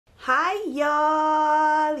Hi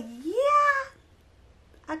y'all. Yeah,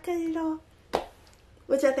 I cut it off.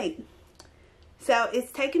 What y'all think? So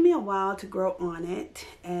it's taken me a while to grow on it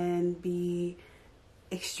and be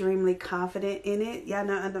extremely confident in it. Y'all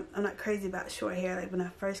know I'm not crazy about short hair. Like when I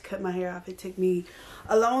first cut my hair off, it took me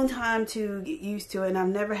a long time to get used to it, and I've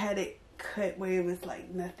never had it cut where it was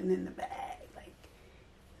like nothing in the bag, like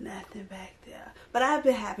nothing back there. But I've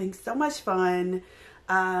been having so much fun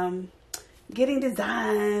getting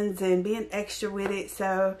designs and being extra with it.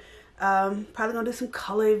 So probably gonna do some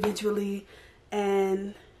color eventually,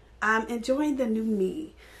 and I'm enjoying the new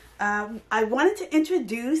me. I wanted to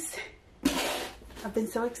introduce, I've been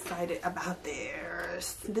so excited about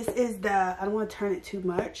this. This is the, I don't want to turn it too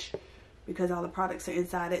much because all the products are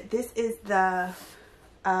inside it. This is the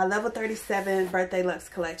level 37 birthday Luxe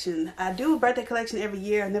collection. I do a birthday collection every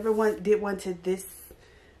year. I never did one to this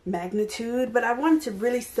magnitude, but I wanted to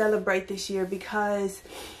really celebrate this year because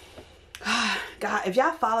God, if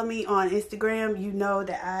y'all follow me on Instagram, you know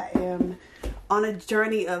that I am on a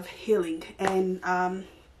journey of healing, and I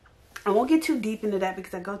won't get too deep into that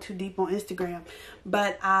because I go too deep on Instagram,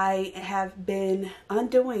 but I have been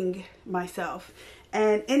undoing myself,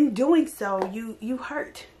 and in doing so you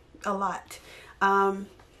hurt a lot.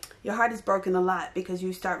 Your heart is broken a lot because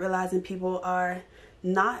you start realizing people are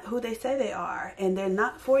not who they say they are, and they're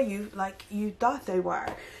not for you like you thought they were.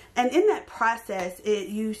 And in that process,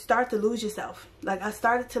 you start to lose yourself. Like I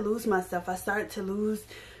started to lose myself. I started to lose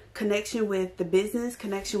connection with the business,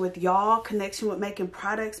 connection with y'all, connection with making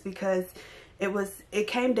products, because it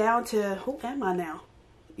came down to who am I now,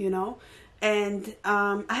 you know? And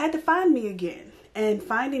I had to find me again. And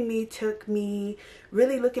finding me took me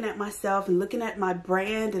really looking at myself and looking at my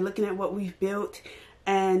brand and looking at what we've built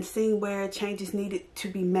and seeing where changes needed to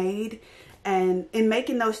be made. And in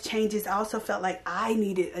making those changes, I also felt like I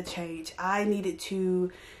needed a change. I needed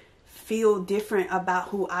to feel different about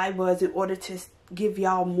who I was in order to give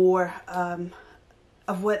y'all more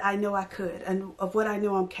of what I know I could and of what I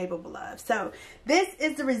know I'm capable of. So this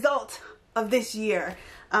is the result of this year.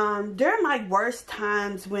 During my worst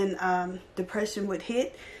times when depression would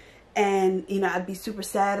hit, and you know, I'd be super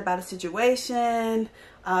sad about a situation,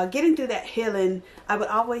 getting through that healing, I would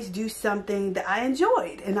always do something that I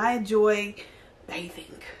enjoyed, and I enjoy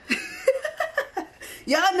bathing.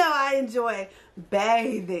 Y'all know I enjoy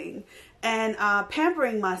bathing and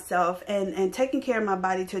pampering myself and taking care of my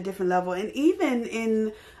body to a different level. And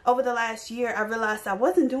even over the last year, I realized I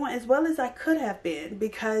wasn't doing as well as I could have been,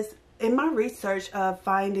 because in my research of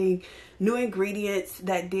finding new ingredients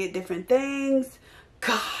that did different things,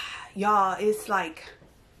 God, y'all, it's like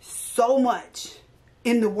so much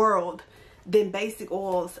in the world than basic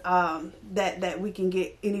oils that we can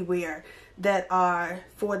get anywhere, that are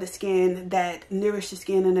for the skin, that nourish the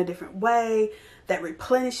skin in a different way, that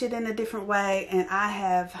replenish it in a different way. And I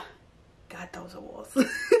have got those oils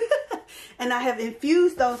and I have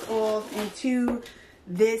infused those oils into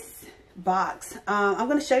this box. I'm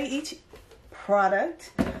going to show you each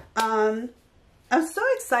product. I'm so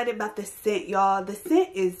excited about the scent, y'all. The scent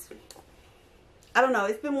is, I don't know,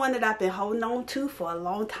 it's been one that I've been holding on to for a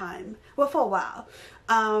long time. Well, for a while.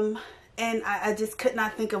 And I just could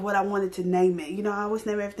not think of what I wanted to name it. You know, I always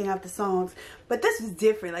name everything after songs. But this was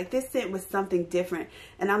different. Like, this scent was something different.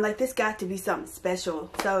 And I'm like, this got to be something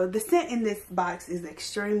special. So the scent in this box is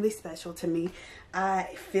extremely special to me. I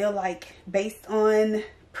feel like, based on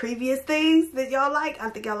previous things that y'all like, I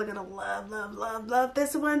think y'all are gonna love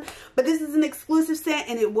this one. But this is an exclusive scent,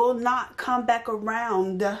 and it will not come back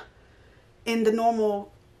around in the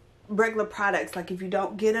normal regular products. Like if you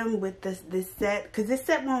don't get them with this set, because this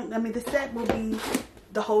set won't, I mean, the set will be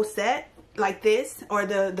the whole set like this, or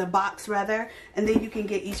the box rather, and then you can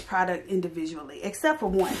get each product individually except for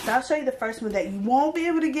one. So I'll show you the first one that you won't be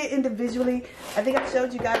able to get individually. I think I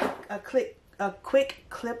showed you guys a quick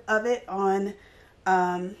clip of it on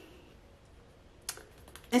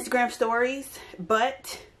Instagram stories,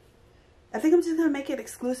 but I think I'm just gonna make it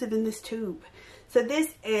exclusive in this tube. So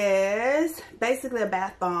this is basically a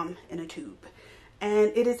bath bomb in a tube,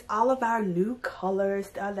 and it is all of our new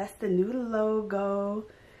colors. That's the new logo.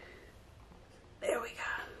 There we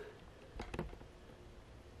go.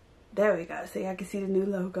 There we go. So y'all can see the new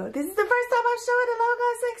logo. This is the first time I'm showing the logo.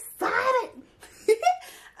 I'm so excited.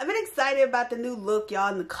 I've been excited about the new look,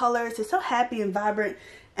 y'all, and the colors. It's so happy and vibrant,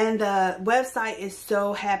 and the website is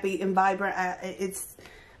so happy and vibrant.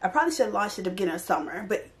 I probably should have launched it at the beginning of summer,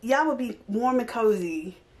 but y'all will be warm and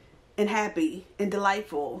cozy and happy and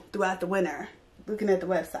delightful throughout the winter looking at the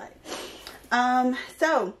website.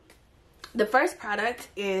 So the first product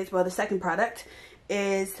is, well, the second product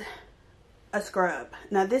is a scrub.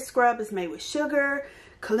 Now this scrub is made with sugar,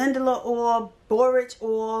 calendula oil, borage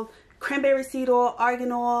oil, cranberry seed oil,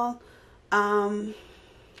 argan oil.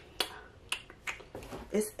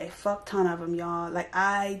 It's a fuck ton of them, y'all. Like,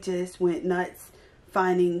 I just went nuts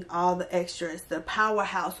finding all the extras, the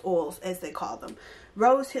powerhouse oils as they call them.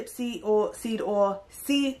 Rose hip seed oil,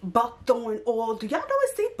 sea buckthorn oil. Do y'all know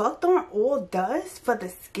what sea buckthorn oil does for the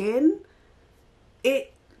skin?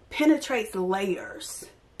 It penetrates layers.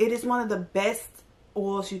 It is one of the best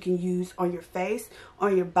oils you can use on your face,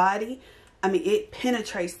 on your body. I mean, it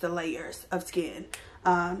penetrates the layers of skin.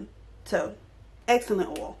 So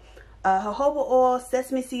excellent oil. Jojoba oil,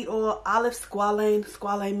 sesame seed oil, olive squalane.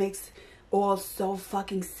 Squalane makes oil so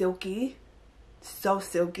fucking silky. So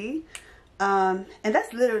silky. And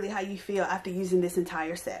that's literally how you feel after using this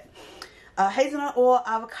entire set. Hazelnut oil,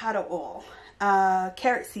 avocado oil,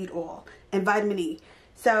 carrot seed oil, and vitamin E.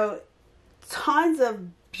 So tons of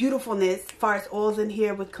beautifulness as far as oils in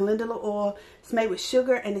here with calendula oil. It's made with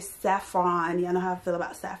sugar and it's saffron. Y'all know how I feel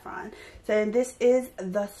about saffron. So and this is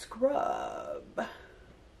the scrub.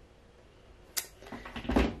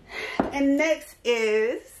 And next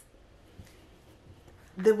is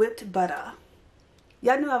the whipped butter.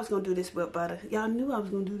 Y'all knew I was going to do this whipped butter. Y'all knew I was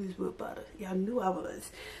going to do this whipped butter. Y'all knew I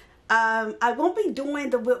was. I won't be doing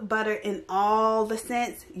the whipped butter in all the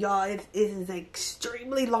scents. Y'all, it is an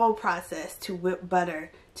extremely long process to whip butter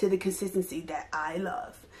to the consistency that I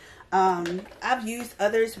love. I've used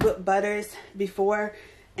others whipped butters before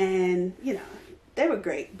and, you know, they were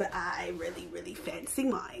great, but I really fancy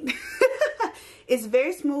mine. It's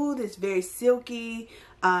very smooth. It's very silky.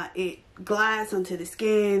 It glides onto the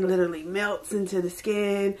skin, literally melts into the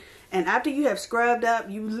skin. And after you have scrubbed up,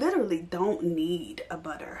 you literally don't need a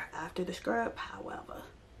butter after the scrub. However,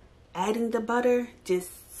 adding the butter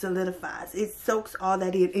just solidifies. It soaks all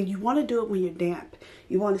that in. And you want to do it when you're damp.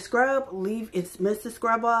 You want to scrub, mess the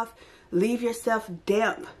scrub off, leave yourself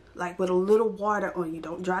damp, like with a little water on you.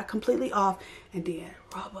 Don't dry completely off, and then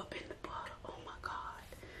rub up in the butter. Oh my God.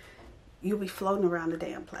 You'll be floating around the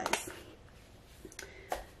damn place.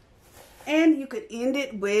 And you could end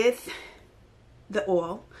it with the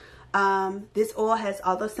oil. This oil has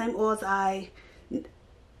all those same oils I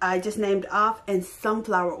just named off, and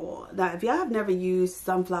sunflower oil. Now, if y'all have never used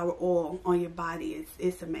sunflower oil on your body,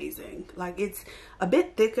 it's amazing. Like, it's a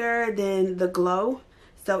bit thicker than the Glow,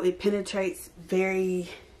 so it penetrates very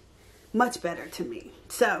much better to me.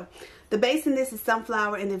 So the base in this is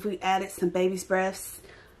sunflower, and if we added some baby's breaths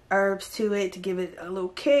herbs to it to give it a little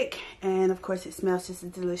kick, and of course it smells just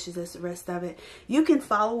as delicious as the rest of it. You can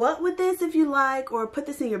follow up with this if you like, or put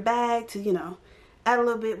this in your bag to, you know, add a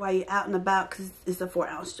little bit while you're out and about, because it's a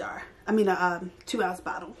 4-ounce jar. I mean a 2-ounce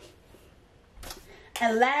bottle.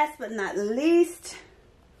 And last but not least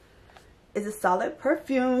is a solid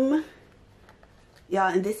perfume,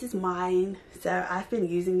 y'all, and this is mine, so I've been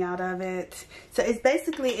using out of it. So it's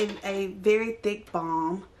basically a very thick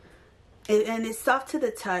balm. And it's soft to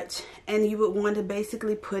the touch, and you would want to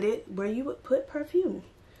basically put it where you would put perfume.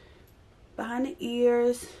 Behind the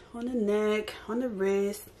ears, on the neck, on the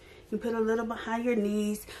wrist. You put a little behind your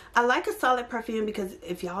knees. I like a solid perfume because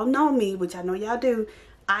if y'all know me, which I know y'all do,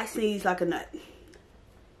 I sneeze like a nut.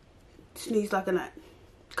 Sneeze like a nut.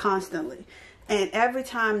 Constantly. And every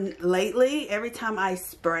time lately, every time I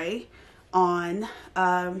spray on,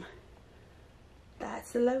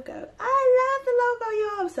 that's the logo. I love the logo,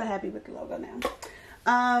 y'all. I'm so happy with the logo now.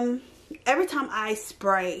 Every time I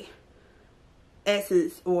spray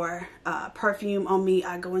essence or perfume on me,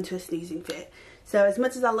 I go into a sneezing fit. So as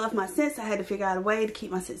much as I love my scents, I had to figure out a way to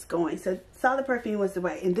keep my scents going. So solid perfume was the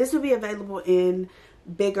way. And this will be available in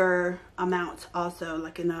bigger amounts also,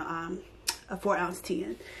 like in a 4-ounce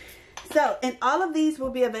tin. So, and all of these will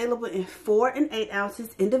be available in 4 and 8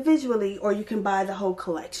 ounces individually, or you can buy the whole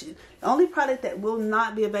collection. The only product that will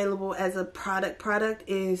not be available as a product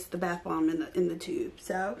is the bath bomb in the tube.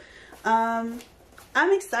 So, I'm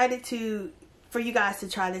excited for you guys to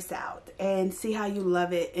try this out and see how you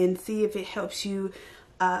love it, and see if it helps you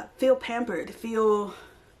feel pampered, feel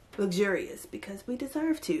luxurious, because we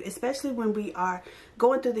deserve to, especially when we are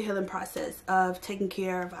going through the healing process of taking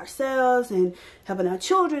care of ourselves and helping our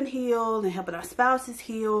children heal and helping our spouses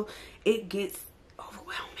heal. It gets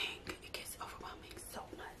overwhelming. It gets overwhelming so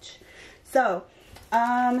much. So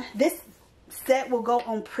this set will go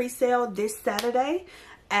on pre-sale this Saturday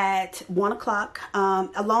at 1 o'clock,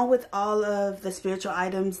 along with all of the spiritual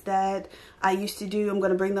items that I used to do. I'm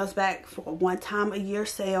going to bring those back for a one-time-a-year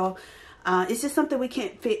sale. It's just something we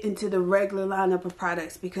can't fit into the regular lineup of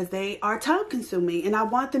products because they are time consuming, and I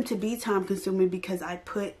want them to be time consuming because I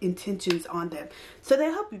put intentions on them, so they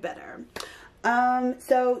help you better.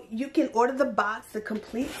 So you can order the box, the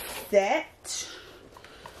complete set,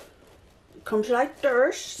 Comes like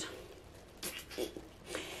this.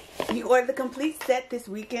 You order the complete set this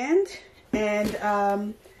weekend,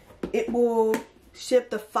 and it will ship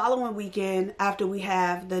the following weekend after we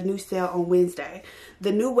have the new sale on Wednesday.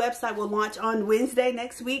 The new website will launch on Wednesday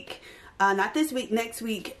next week. Not this week, next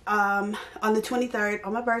week, on the 23rd,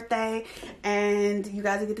 on my birthday. And you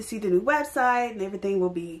guys will get to see the new website, and everything will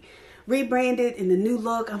be rebranded in the new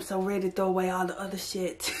look. I'm so ready to throw away all the other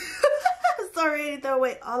shit. So ready to throw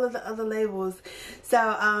away all of the other labels. So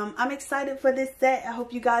I'm excited for this set. I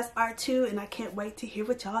hope you guys are too, and I can't wait to hear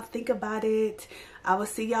what y'all think about it. I will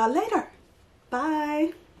see y'all later.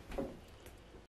 Bye.